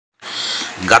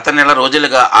గత నెల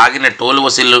రోజులుగా ఆగిన టోల్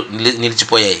వసూళ్లు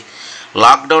నిలిచిపోయాయి.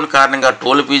 లాక్డౌన్ కారణంగా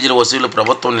టోల్ ఫీజుల వసూలు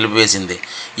ప్రభుత్వం నిలిపివేసింది.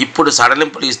 ఇప్పుడు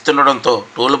సడలింపులు ఇస్తుండడంతో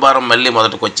టోల్ భారం మళ్లీ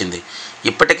మొదటికొచ్చింది.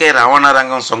 ఇప్పటికే రవాణా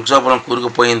రంగం సంక్షోభం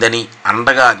కూరుకుపోయిందని,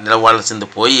 అండగా నిలవాల్సింది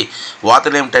పోయి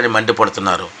వాతలేమిటని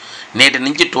మండిపడుతున్నారు. నేటి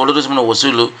నుంచి టోల్ రుసుమును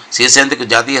వసూలు చేసేందుకు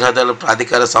జాతీయ రహదారుల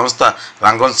ప్రాధికార సంస్థ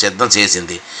రంగం సిద్ధం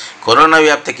చేసింది. కరోనా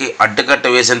వ్యాప్తికి అడ్డుకట్ట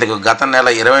వేసేందుకు గత నెల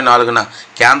 24న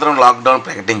కేంద్రం లాక్డౌన్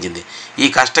ప్రకటించింది. ఈ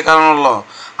కష్టకాలంలో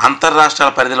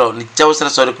అంతర్రాష్ట్రాల పరిధిలో నిత్యావసర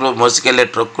సరుకులు మోసుకెళ్లే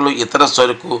ట్రక్కులు, ఇతర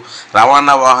సరుకు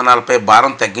రవాణా వాహనాలపై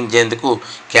భారం తగ్గించేందుకు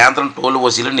కేంద్రం టోల్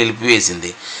వసూలు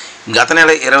నిలిపివేసింది. గత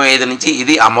నెల 25 నుంచి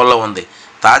ఇది అమల్లో ఉంది.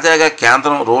 తాజాగా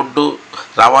కేంద్రం రోడ్డు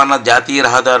రవాణా జాతీయ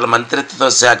రహదారుల మంత్రిత్వ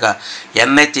శాఖ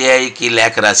NHAIకి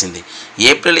లేఖ రాసింది.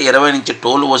 ఏప్రిల్ 20 నుంచి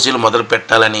టోల్ వసూలు మొదలు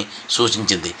పెట్టాలని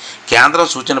సూచించింది. కేంద్రం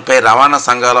సూచనపై రవాణా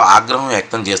సంఘాలు ఆగ్రహం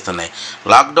వ్యక్తం చేస్తున్నాయి.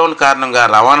 లాక్డౌన్ కారణంగా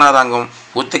రవాణా రంగం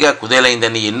పూర్తిగా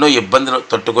కుదేలైందని, ఎన్నో ఇబ్బందులు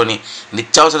తట్టుకొని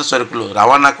నిత్యావసర సరుకులు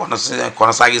రవాణా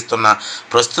కొనసాగిస్తున్న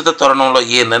ప్రస్తుత తరుణంలో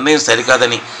ఈ నిర్ణయం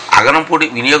సరికాదని అగనంపూడి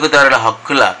వినియోగదారుల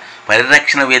హక్కుల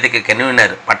పరిరక్షణ వేదిక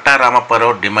కన్వీనర్ పట్టా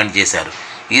రామప్పారావు డిమాండ్ చేశారు.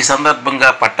 ఈ సందర్భంగా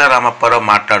పట్టా రామప్పారావు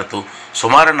మాట్లాడుతూ,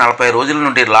 సుమారు 40 రోజుల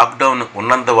నుండి లాక్డౌన్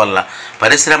ఉన్నందువల్ల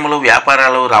పరిశ్రమలు,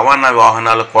 వ్యాపారాలు, రవాణా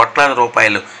వాహనాలు కోట్లాది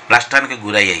రూపాయలు నష్టానికి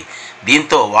గురయ్యాయి.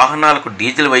 దీంతో వాహనాలకు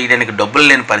డీజిల్ వేయడానికి డబ్బులు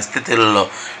లేని పరిస్థితుల్లో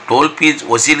టోల్ ఫీజు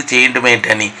వసూలు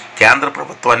చేయడమేంటని కేంద్ర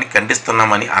ప్రభుత్వాన్ని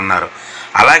ఖండిస్తున్నామని అన్నారు.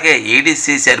 అలాగే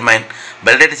ఏడీసీ చైర్మన్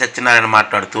బెల్రెడ్డి సత్యనారాయణ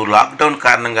మాట్లాడుతూ, లాక్డౌన్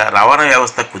కారణంగా రవాణా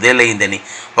వ్యవస్థ కుదేలైందని,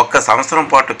 1 సంవత్సరం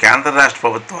పాటు కేంద్ర రాష్ట్ర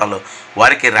ప్రభుత్వాలు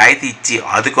వారికి రాయితీ ఇచ్చి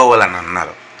ఆదుకోవాలని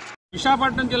అన్నారు.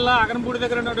 విశాఖపట్నం జిల్లా అగనంపూడి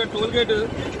దగ్గర ఉన్నటువంటి టోల్ గేటు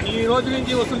ఈ రోజు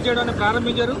నుంచి వసూలు చేయడాన్ని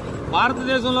ప్రారంభించారు.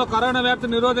 భారతదేశంలో కరోనా వ్యాప్తి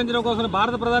నిరోధించడం కోసం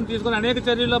భారత ప్రధాని తీసుకుని అనేక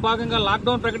చర్యల్లో భాగంగా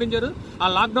లాక్డౌన్ ప్రకటించారు. ఆ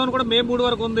లాక్డౌన్ కూడా మే 3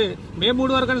 వరకు ఉంది. మే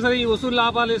 3 వరకు అయినా సరే ఈ వసూలు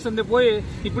ఆపాల్సింది పోయి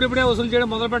ఇప్పుడిప్పుడే వసూలు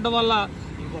చేయడం మొదలుపెట్టడం వల్ల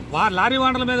లారీ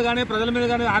వాహనాల మీద కానీ ప్రజల మీద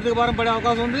కానీ ఆర్థిక భారం పడే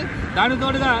అవకాశం ఉంది.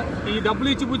 దానితోడుగా ఈ డబ్బులు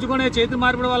ఇచ్చి పుచ్చుకునే చేతి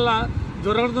మార్పిడి వల్ల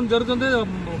జరుగుతుంది,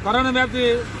 కరోనా వ్యాప్తి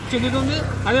చెందుతుంది.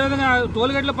 అదేవిధంగా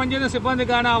టోల్ గేట్లో పనిచేసే సిబ్బంది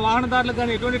కానీ ఆ వాహనదారులకు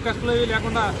కానీ ఎటువంటి టెస్టులు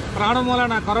లేకుండా రావడం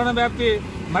వలన కరోనా వ్యాప్తి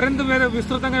మరింత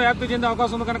విస్తృతంగా వ్యాప్తి చెందే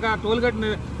అవకాశం ఉంది. కనుక టోల్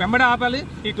గేట్ని వెంబడే ఆపాలి.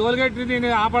 ఈ టోల్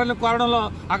గేట్ని ఆపాలని కోరడంలో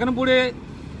అగనంపూడి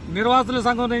నిర్వాసుల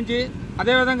సంఘం నుంచి,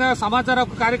 అదేవిధంగా సమాచార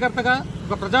కార్యకర్తగా,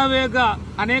 ఒక ప్రజావేదికగా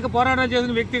అనేక పోరాటాలు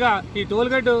చేసిన వ్యక్తిగా ఈ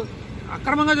టోల్ గేటు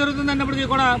అక్రమంగా జరుగుతుంది అన్నప్పటికీ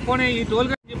కూడా పోనీ ఈ టోల్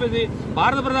గేట్ చెప్పేసి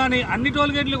భారత ప్రధాని అన్ని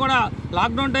టోల్ గేట్లు కూడా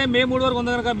లాక్డౌన్ టైం మే 3 వరకు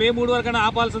ఉంది కనుక మే 3 వరకైనా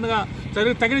ఆపాల్సిందిగా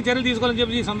తగిన చర్యలు తీసుకోవాలని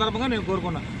చెప్పి ఈ సందర్భంగా నేను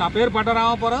కోరుకున్నాను. నా పేరు పట్టా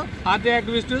రామపురం, ఆర్టీ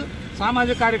యాక్టివిస్టు,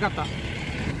 సామాజిక కార్యకర్త.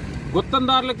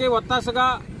 గుత్తందారులకి ఒత్తాసగా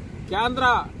కేంద్ర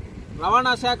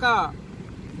రవాణా శాఖ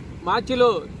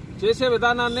మార్చిలు చేసే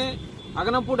విధానాన్ని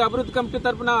అగనంపూడి అభివృద్ధి కమిటీ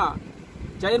తరఫున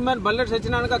చైర్మన్ బల్లెటి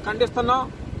సత్యనారాయణగా ఖండిస్తున్నాం.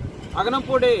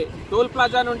 అగనంపూడి టోల్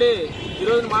ప్లాజా నుండి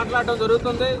ఈరోజు మాట్లాడడం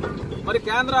జరుగుతుంది. మరి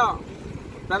కేంద్ర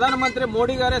ప్రధానమంత్రి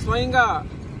మోడీ గారే స్వయంగా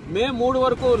మే 3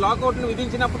 వరకు లాకౌట్ను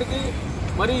విధించినప్పటికీ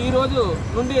మరి ఈ రోజు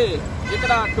నుండి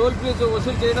ఇక్కడ టోల్ ఫీజు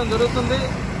వసూలు చేయడం జరుగుతుంది.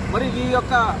 మరి ఈ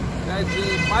యొక్క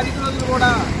 10 రోజులు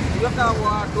కూడా ఈ యొక్క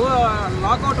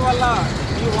లాకౌట్ వల్ల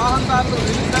ఈ వాహనదారులు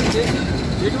రిజిస్టర్ చేసి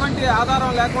ఎటువంటి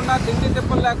ఆధారం లేకుండా, తిండి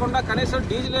తిప్పలు లేకుండా, కనీసం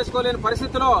డీజిల్ వేసుకోలేని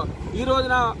పరిస్థితిలో ఈ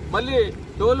రోజున మళ్ళీ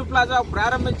టోల్ ప్లాజా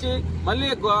ప్రారంభించి మళ్ళీ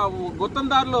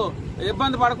గుత్తందారులు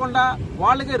ఇబ్బంది పడకుండా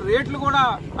వాళ్ళకి రేట్లు కూడా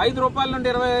 5 రూపాయల నుండి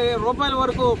 20 రూపాయల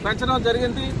వరకు పెంచడం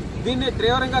జరిగింది. దీన్ని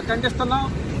తీవ్రంగా ఖండిస్తున్నాం.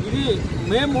 ఇది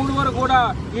మే 3 వరకు కూడా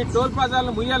ఈ టోల్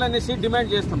ప్లాజాలను ముయ్యాలనేసి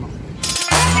డిమాండ్ చేస్తున్నాం.